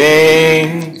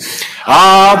keeping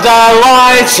of the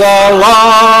lights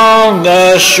along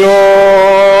the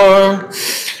shore.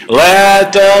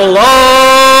 Let the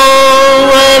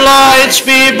lower lights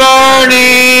be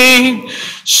burning,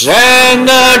 send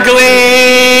a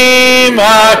gleam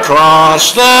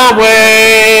across the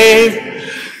wave.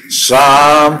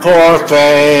 Some poor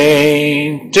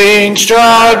fainting,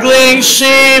 struggling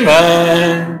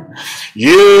seaman,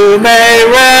 you may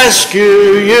rescue,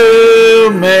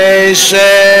 you may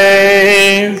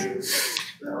save.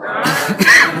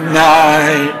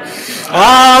 Night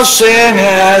of sin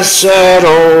has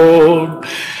settled,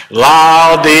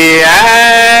 loud the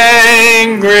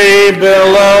angry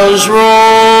billows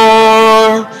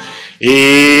roar.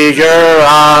 Eager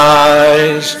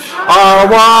eyes are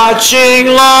watching,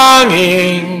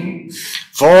 longing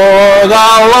for the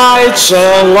lights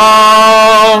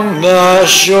along the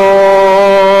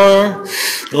shore.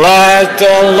 Let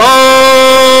the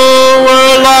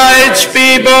lower lights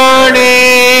be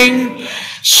burning,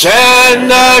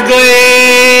 send a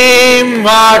gleam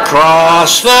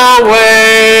across the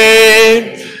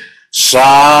wave.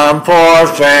 Some poor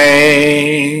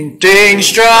fainting,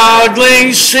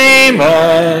 struggling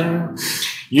seaman,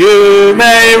 you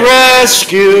may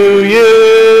rescue,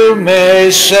 you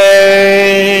may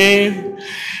save.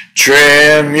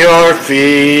 Trim your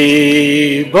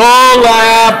feeble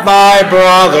lamp, my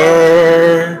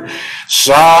brother.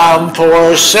 Some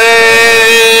poor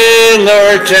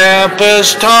sailor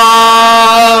tempest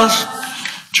tossed,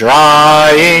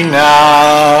 trying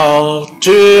now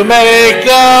to make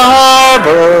the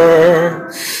harbor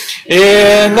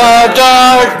in the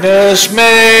darkness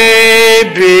may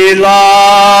be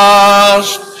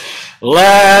lost.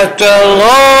 Let the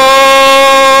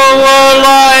lower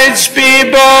lights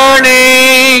be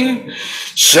burning,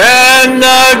 send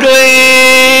a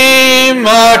gleam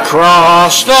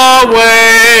across the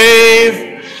wave.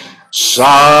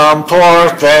 Some poor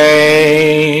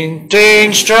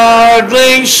fainting,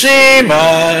 struggling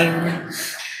seaman,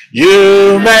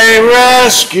 You may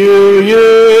rescue,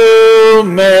 you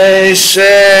may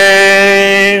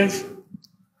save.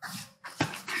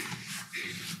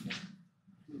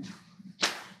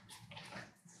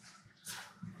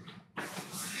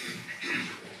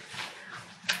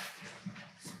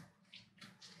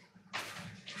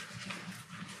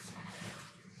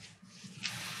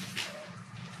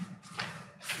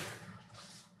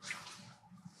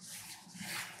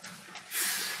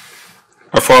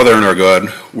 Our Father and our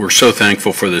God, we're so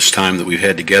thankful for this time that we've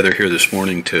had together here this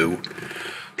morning to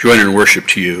join in worship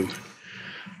to you,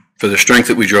 for the strength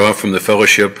that we draw from the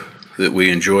fellowship that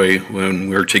we enjoy when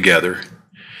we're together.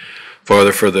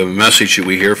 Father, for the message that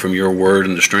we hear from your word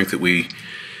and the strength that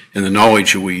and the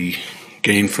knowledge that we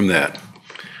gain from that.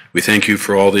 We thank you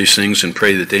for all these things and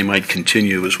pray that they might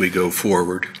continue as we go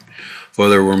forward.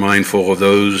 Father, we're mindful of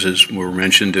those, as were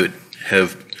mentioned, that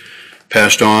have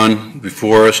passed on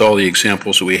before us, all the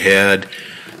examples that we had,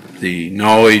 the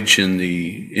knowledge and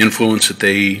the influence that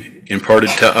they imparted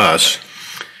to us.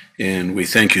 And we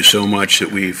thank you so much that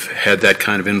we've had that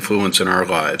kind of influence in our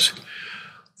lives.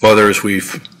 Father, as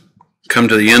we've come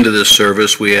to the end of this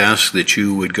service, we ask that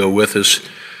you would go with us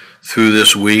through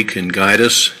this week and guide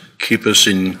us, keep us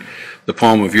in the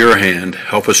palm of your hand,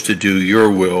 help us to do your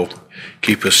will,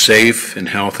 keep us safe and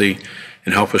healthy,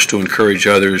 and help us to encourage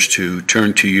others to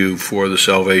turn to you for the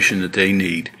salvation that they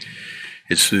need.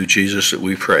 It's through Jesus that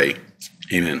we pray.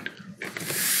 Amen.